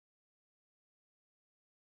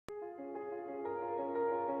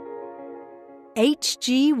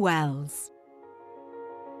H.G. Wells.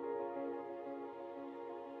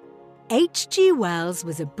 H.G. Wells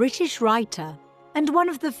was a British writer and one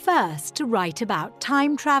of the first to write about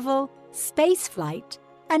time travel, spaceflight,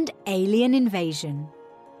 and alien invasion.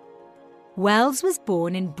 Wells was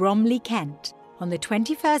born in Bromley, Kent, on the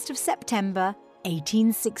 21st of September,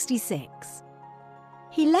 1866.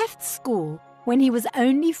 He left school when he was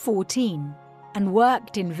only 14 and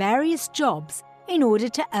worked in various jobs in order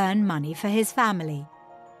to earn money for his family.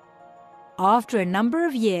 After a number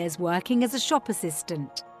of years working as a shop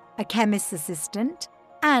assistant, a chemist's assistant,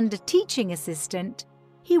 and a teaching assistant,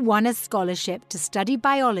 he won a scholarship to study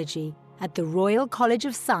biology at the Royal College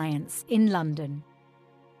of Science in London.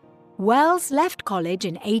 Wells left college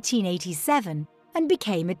in 1887 and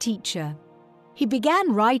became a teacher. He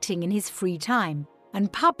began writing in his free time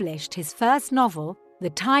and published his first novel, The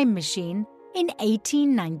Time Machine, in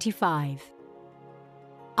 1895.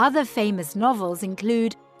 Other famous novels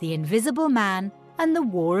include The Invisible Man and The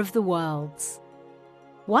War of the Worlds.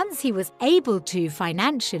 Once he was able to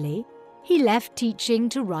financially, he left teaching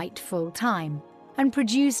to write full-time and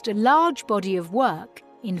produced a large body of work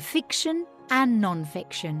in fiction and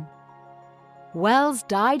non-fiction. Wells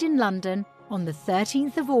died in London on the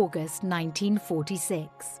 13th of August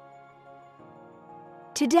 1946.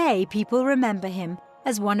 Today, people remember him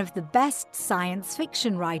as one of the best science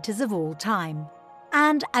fiction writers of all time,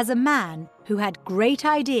 and as a man who had great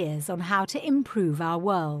ideas on how to improve our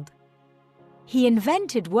world. He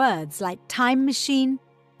invented words like time machine,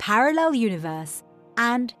 parallel universe,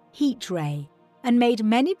 and heat ray, and made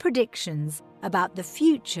many predictions about the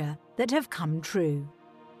future that have come true.